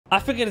I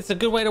figured it's a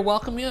good way to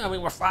welcome you. I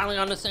mean, we're finally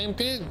on the same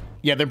team.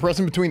 Yeah, they're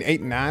pressing between 8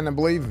 and 9, I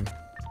believe.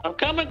 I'm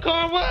coming,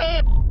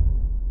 Cornwood.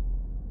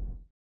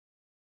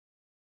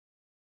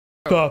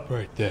 Stop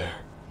right there.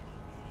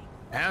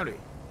 Howdy.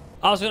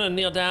 I was gonna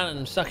kneel down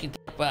and suck your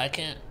dick, but I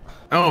can't.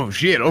 Oh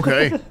shit,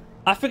 okay.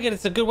 I figured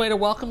it's a good way to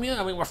welcome you.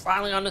 I mean, we're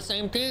finally on the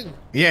same team.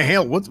 Yeah,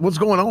 hell, what's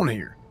going on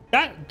here?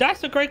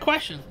 That's a great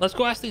question. Let's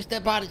go ask these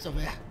dead bodies over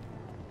there.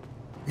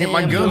 Yeah,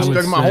 my Damn, gun's dude.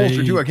 stuck in my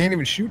holster too. I can't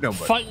even shoot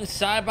nobody. Fighting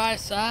side by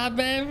side,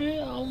 baby.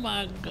 Oh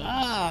my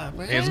god,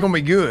 man. Yeah, it's gonna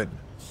be good.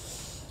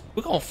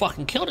 We're gonna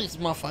fucking kill these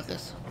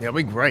motherfuckers. Yeah, it'll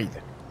be great.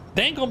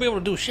 They ain't gonna be able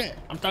to do shit.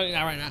 I'm telling you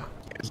that right now.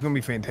 It's gonna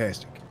be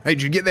fantastic. Hey,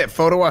 did you get that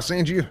photo I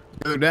sent you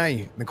the other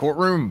day in the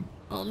courtroom?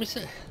 Oh, let me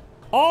see.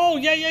 Oh,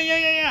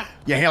 yeah.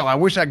 Yeah, hell, I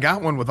wish I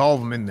got one with all of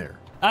them in there.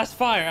 That's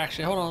fire,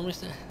 actually. Hold on, let me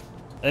see.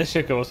 That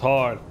shit goes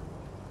hard.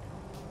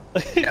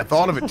 Yeah, I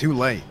thought of it too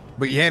late.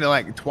 But you had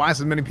like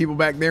twice as many people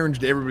back there and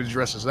just everybody's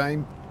dressed the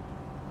same.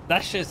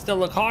 That shit still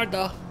look hard,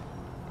 though.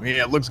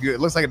 Yeah, it looks good. It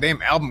looks like a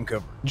damn album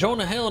cover.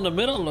 Jonah Hill in the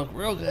middle look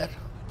real good.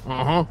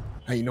 Uh-huh.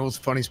 Hey, you know what's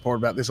the funniest part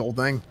about this whole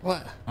thing?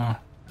 What?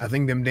 I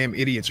think them damn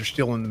idiots are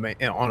still in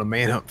the on a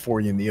manhunt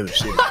for you in the other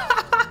city.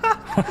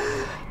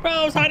 Bro,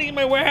 I was hiding in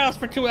my warehouse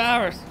for 2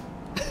 hours.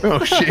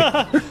 Oh, shit.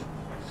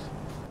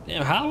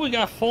 Damn, how we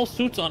got full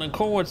suits on and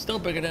Cornwood's still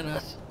bigger than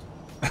us?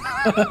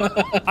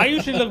 I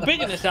usually look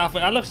big in this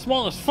outfit. I look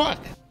small as fuck.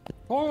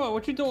 Cornwood,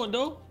 what you doing,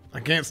 dude?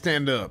 I can't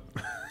stand up.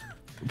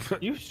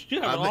 You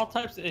have all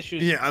types of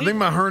issues. Yeah, I think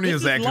my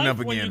hernia's acting up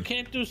when again. You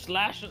can't do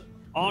slash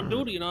on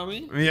duty, you know what I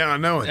mean? Yeah, I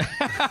know it.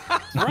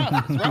 It's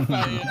rough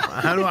out here.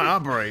 How do I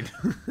operate?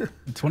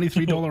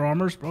 $23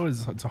 armors, bro.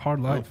 It's a hard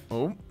life.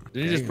 Oh.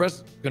 You just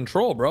press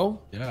control,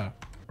 bro. Yeah.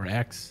 Or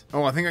X.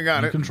 Oh, I think I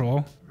got it.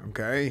 Control.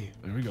 Okay.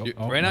 There we go.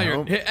 Right now,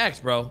 you're hit X,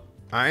 bro.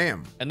 I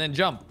am. And then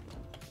jump.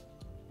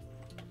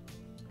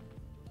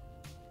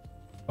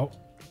 Oh.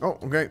 Oh,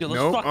 okay. Yo,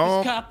 let's no. fuck Oh.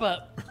 this cop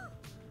up.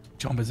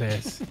 Jump his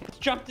ass. Let's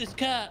jump this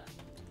cop.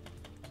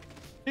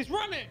 He's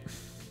running.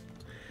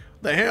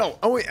 The hell?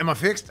 Oh, wait. Am I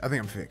fixed? I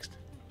think I'm fixed.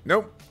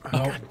 Nope. Oh,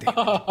 God damn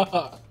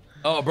it.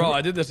 Oh, bro,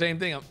 I did the same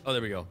thing. Oh,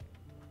 there we go.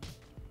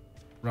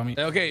 Rummy.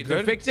 Okay,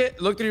 to fix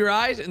it, look through your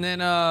eyes and then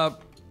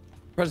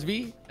press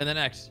V and then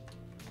X.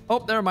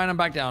 Oh, never mind. I'm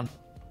back down.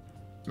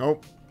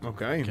 Nope.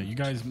 Okay. Okay, you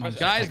guys.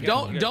 Guys,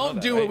 don't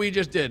do what we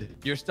just did.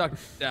 You're stuck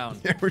down.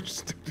 Yeah, we're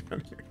just stuck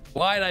down here.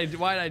 Why'd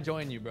I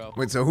join you, bro?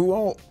 Wait, so who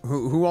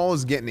all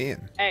is getting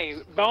in? Hey,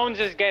 Bones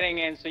is getting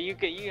in, so you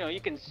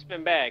can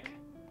spin back.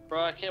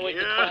 Bro, I can't wait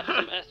to clap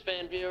some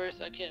Esfand viewers.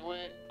 I can't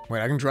wait.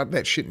 Wait, I can drop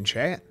that shit in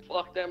chat?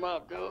 Fuck them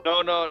up, dude.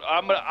 No,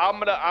 I'm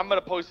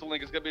gonna post the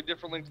link. It's gonna be a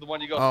different link to the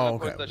one you got. Oh,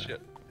 Post okay. that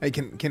shit. Hey,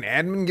 can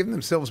admin give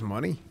themselves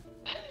money?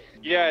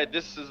 Yeah,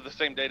 this is the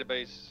same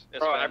database.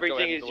 Bro,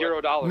 everything is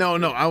 $0.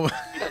 No, I was.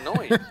 He's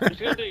annoying. What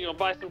you gonna do? You gonna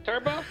buy some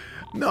turbo?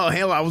 No,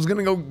 hell, I was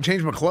gonna go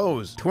change my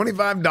clothes.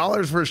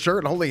 $25 for a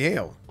shirt. Holy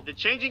hell. The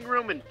changing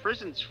room in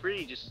prison's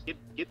free. Just get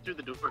through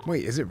the door.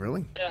 Wait, is it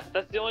really? Yeah,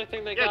 that's the only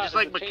thing they got. Yeah, just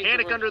like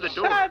mechanic under the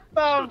door. Shut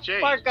the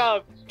fuck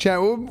up. Chat,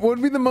 what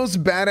would be the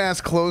most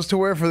badass clothes to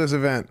wear for this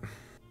event?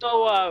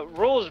 So,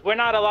 rules, we're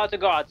not allowed to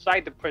go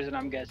outside the prison,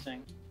 I'm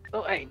guessing.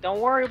 So, hey, don't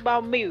worry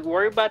about me.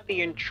 Worry about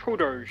the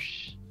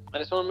intruders. I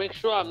just want to make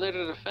sure I'm there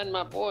to defend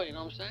my boy, you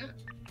know what I'm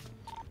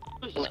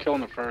saying? Who's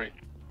killing the furry?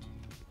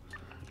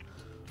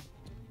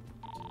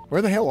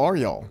 Where the hell are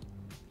y'all?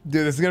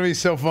 Dude, this is gonna be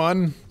so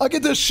fun. I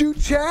get to shoot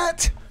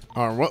chat.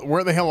 All right,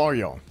 where the hell are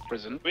y'all?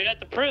 Prison. We at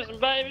the prison,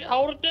 baby.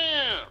 Hold it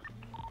down.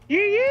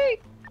 Yee.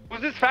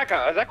 Who's this fat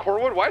guy? Is that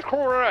Cornwood? Why is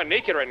Cornwood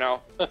naked right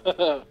now?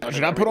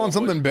 Should I put on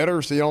something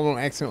better so y'all don't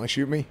accidentally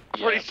shoot me?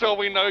 I'm pretty sure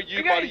we know you,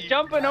 You guys buddy.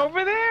 jumping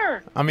over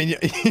there? I mean, you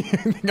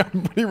think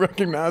I'm pretty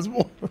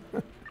recognizable?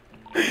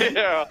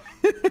 Yeah.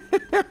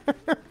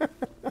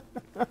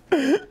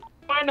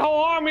 Find the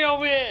whole army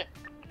over here.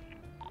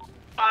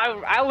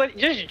 I would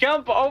just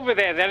jump over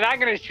there. They're not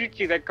gonna shoot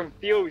you. They're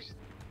confused.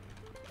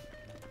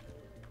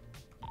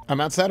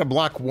 I'm outside of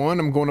block 1.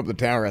 I'm going up the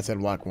tower outside of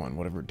block 1,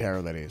 whatever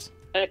tower that is.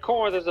 Hey,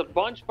 Corn, there's a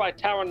bunch by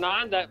Tower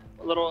 9, that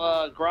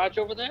little garage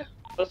over there.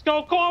 Let's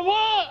go,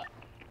 Cornwood!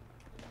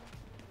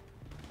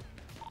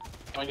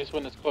 I guess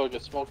when this close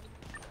gets smoked.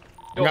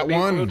 I got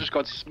one. Just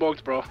got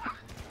smoked, bro.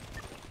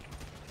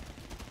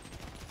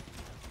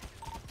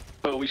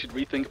 Oh, we should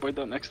rethink about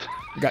that next time.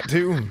 Got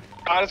 2.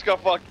 I just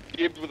got fucked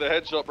gibbed with a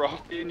headshot, bro.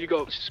 And you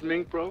go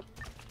smink, bro.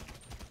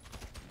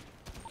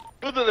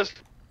 Good that this.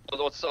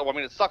 I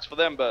mean, it sucks for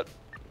them, but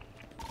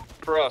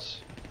for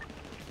us.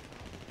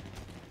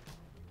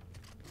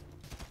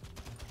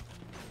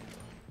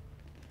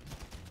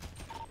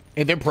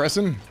 Hey, they're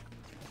pressing.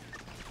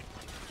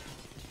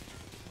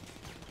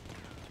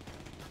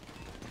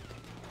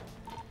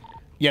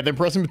 Yeah, they're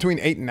pressing between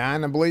 8 and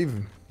 9, I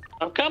believe.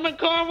 I'm coming,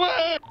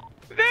 Cornwood!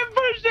 They're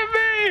pushing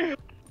me!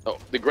 Oh,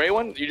 the gray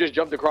one? You just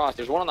jumped across.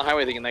 There's one on the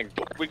highway thinking like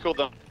We killed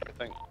them, I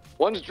think.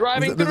 one's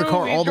driving There's a through.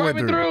 car all He's the way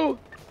driving through.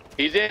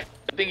 He's in.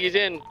 I think he's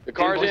in. The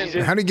car's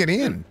in. How'd he get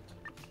in?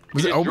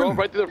 Was He it just drove open?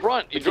 right through the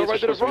front. He drove right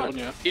through the front.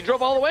 Yeah. He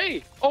drove all the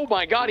way. Oh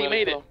my god, he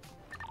made it.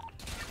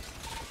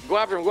 Go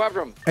after him. Go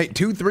after him. Hey,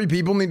 2-3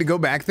 people need to go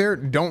back there.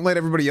 Don't let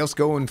everybody else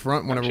go in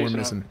front whenever we're chasing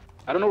missing. him.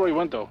 I don't know where he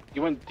went though. He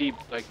went deep,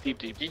 like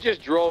deep. He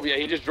just drove. Yeah,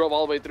 he just drove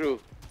all the way through.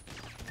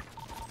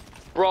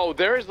 Bro,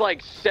 there's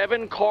like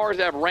 7 cars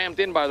that have ramped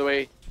in, by the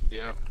way.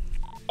 Yeah.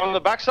 On the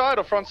back side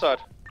or front side?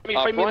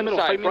 Fight me in the middle. Front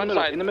side, Fight me in the front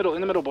middle. side.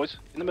 In the middle, boys.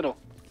 In the middle.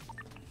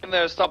 In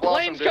there, stop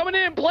blasting, Plane's dude. coming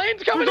in.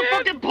 Plane's coming There's a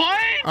in. fucking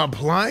plane! A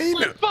plane?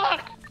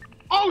 Fuck!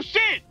 Oh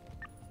shit!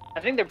 I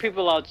think there are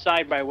people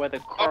outside by where the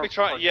car. I'll be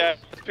trying. Yeah,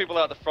 there's people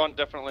out the front,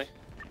 definitely.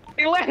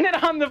 He landed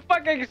on the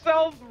fucking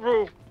cell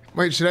roof.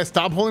 Wait, should I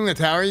stop holding the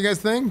tower, you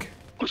guys think?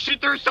 Oh shit,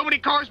 there's so many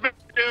cars back,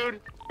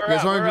 dude. You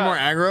guys want me to be more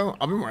aggro?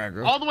 I'll be more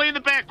aggro. All the way in the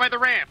back by the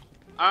ramp.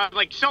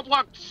 Like cell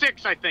block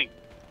 6, I think.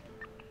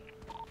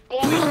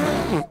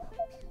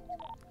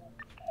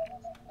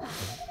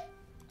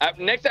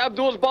 Next to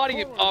Abdul's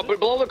body, but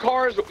below the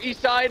cars,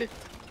 east side.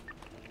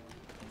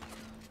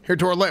 Here,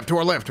 to our left, to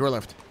our left, to our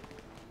left.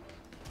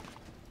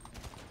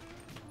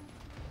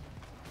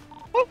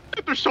 Oh,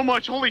 there's so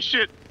much. Holy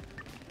shit.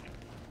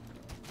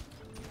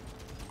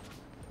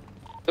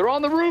 They're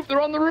on the roof.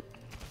 They're on the roof.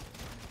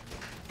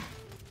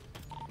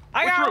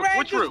 I Which got room? red,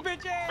 Which this room?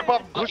 bitch.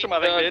 Above Busham,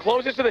 I think, dude.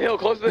 Closest to the hill.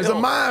 Closest to the There's a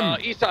hill.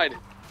 mine. East side.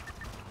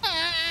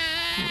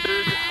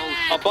 There's, oh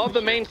shit. Above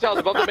the main cells.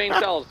 Above the main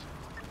cells.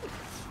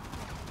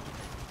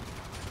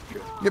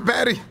 Get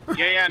Patty.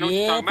 Yeah, I know what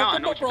you're talking about. I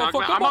know what you're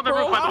talking about. I'm on the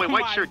roof, by the way.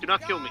 White shirt. Do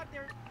not kill me.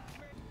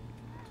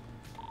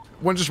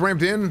 One just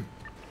ramped in.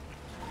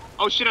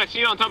 Oh shit, I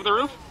see it on top of the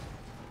roof.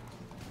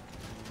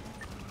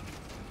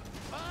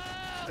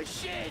 Oh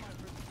shit!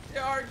 They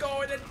are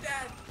going to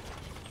death.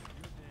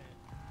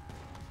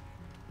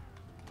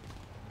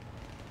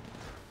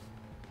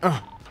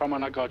 Come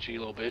on, I got you, you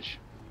little bitch.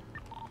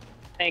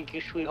 Thank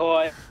you,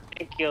 sweetheart.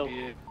 Thank you.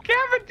 Yeah.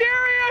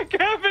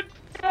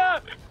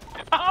 Cafeteria!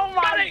 Oh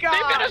my They've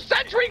got a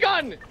sentry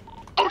gun.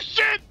 Oh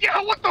shit!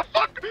 Yeah, what the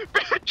fuck,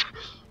 bitch?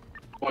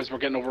 Boys, we're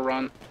getting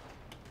overrun.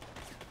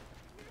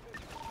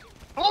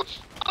 Oh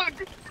fuck!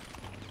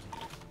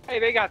 Hey,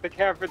 they got the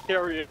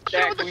cafeteria. Shit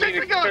Jack, with the we need to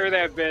sentry gun. clear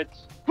that bitch.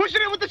 Push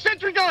it in with the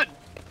sentry gun!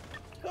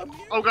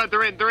 Oh god,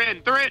 they're in.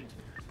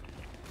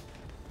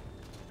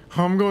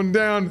 I'm going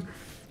down.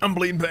 I'm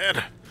bleeding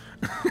bad.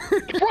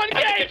 Front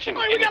gate.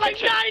 We got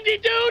like 90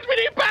 dudes. We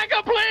need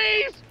backup,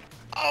 please.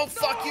 Oh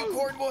fuck you,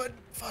 Cornwood.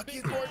 Fuck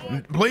you,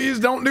 Cornwood. Please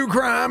don't do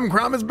crime.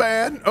 Crime is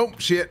bad. Oh,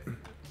 shit.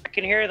 I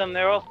can hear them.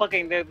 They're all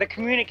fucking. They're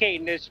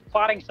communicating. They're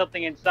plotting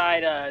something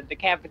inside the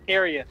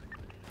cafeteria.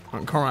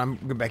 Carl, I'm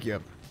gonna back you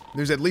up.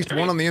 There's at least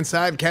one on the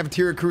inside.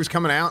 Cafeteria crew's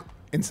coming out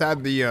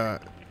inside the.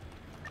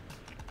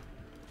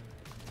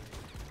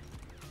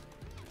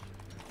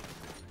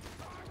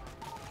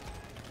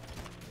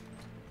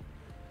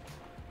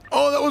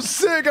 Oh, that was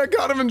sick! I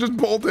got him and just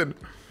bolted.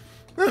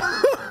 The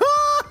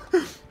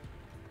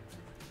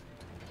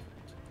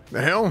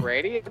hell?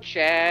 Radio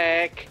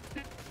check.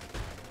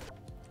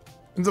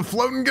 It's a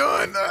floating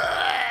gun.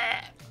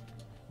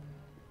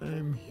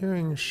 I'm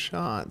hearing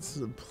shots.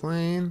 The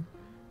plane.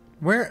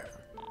 Where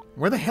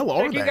the hell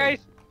are they?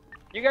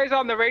 You guys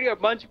on the radio? A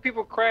bunch of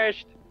people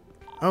crashed.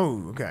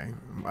 Oh, okay.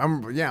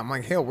 I'm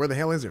like, hell, where the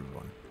hell is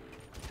everyone?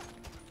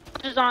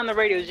 Who's on the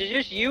radio? Is it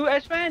just you,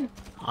 Esfand?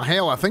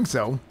 Hell, I think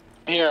so.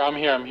 I'm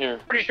here.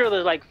 Pretty sure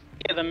there's like 3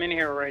 of them in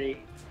here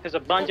already. There's a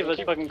bunch of us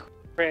fucking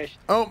crashed.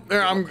 Oh,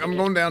 there, I'm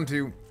going down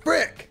to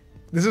frick.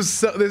 This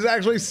is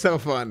actually so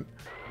fun.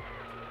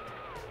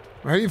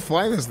 How do you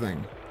fly this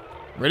thing?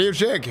 Radio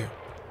check.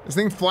 This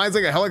thing flies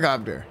like a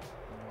helicopter.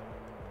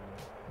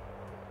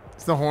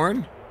 It's the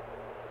horn.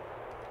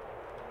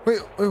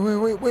 Wait.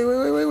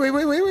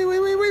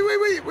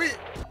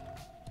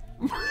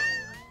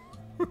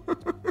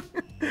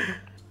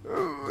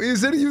 You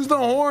said he used the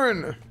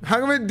horn. How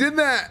come it did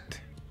that?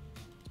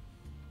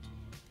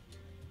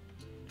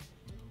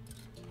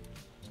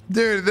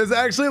 Dude, this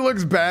actually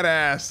looks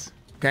badass.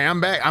 Okay, I'm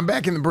back. I'm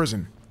back in the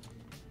prison.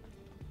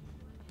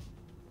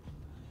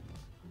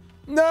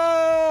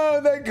 No,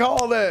 they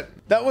called it.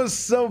 That was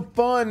so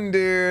fun,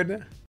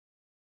 dude.